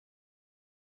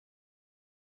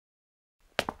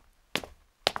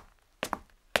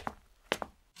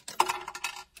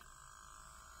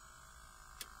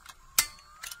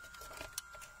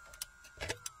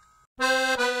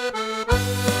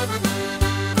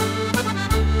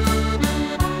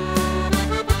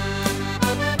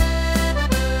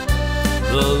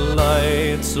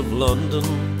lights of London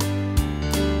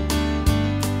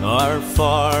are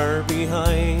far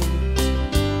behind.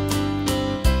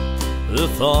 The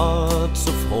thoughts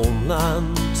of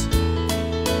homeland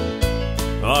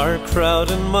are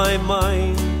crowding my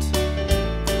mind.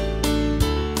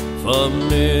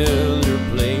 Familiar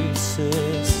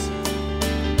places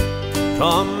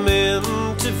come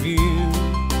into view.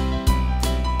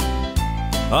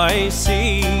 I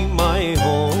see my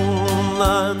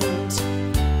homeland,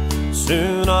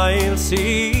 soon I'll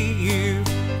see you.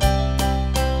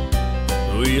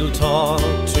 We'll talk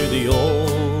to the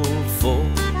old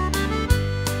folk,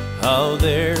 how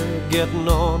they're getting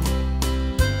on.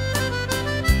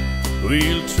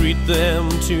 We'll treat them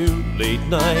to late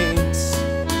nights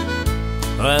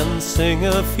and sing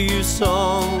a few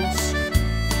songs.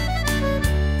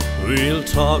 We'll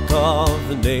talk of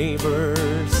the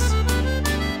neighbors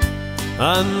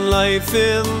and life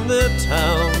in the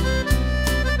town.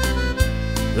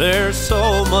 There's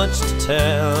so much to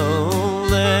tell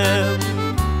them.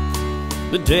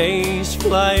 The days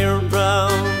fly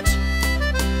around.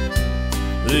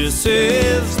 This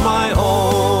is my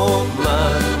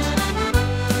homeland,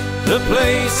 the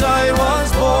place I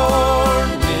was born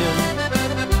in.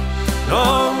 No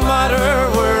matter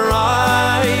where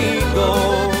I go,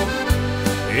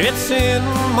 it's in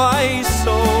my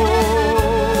soul.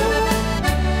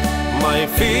 My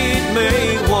feet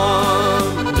may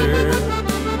wander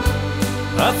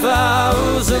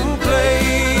 1,000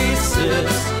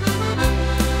 places,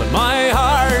 but my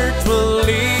heart will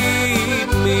lead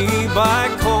me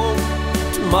back home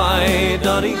to my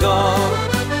Donegal.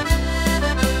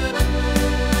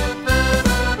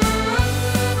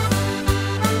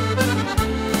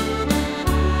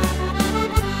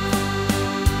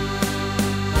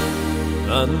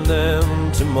 And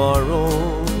then tomorrow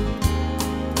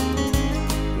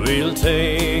we'll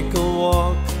take a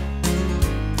walk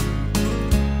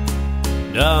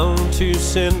down to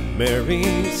St.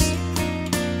 Mary's,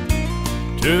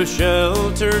 to a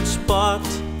sheltered spot.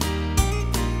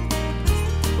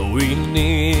 We'll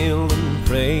kneel and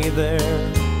pray there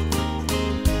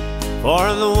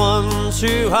for the ones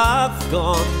who have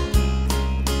gone,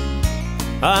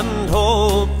 and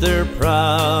hope they're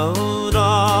proud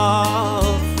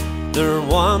of their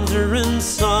wandering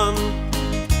son.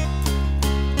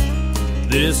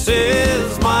 This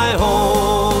is my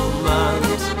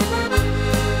homeland,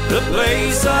 the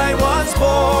place I was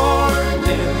born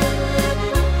in.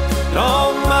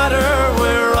 No matter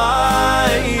where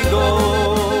I go,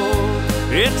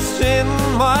 it's in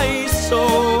my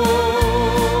soul.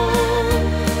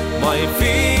 My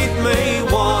feet may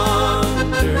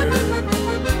wander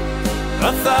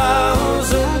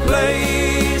 1,000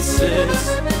 places,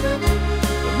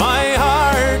 but my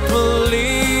heart will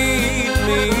lead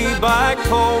me back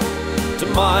home to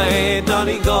my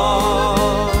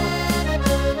Donegal.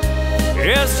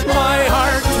 Yes, my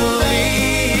heart will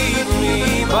lead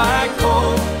me back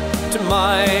home to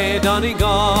my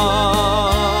Donegal.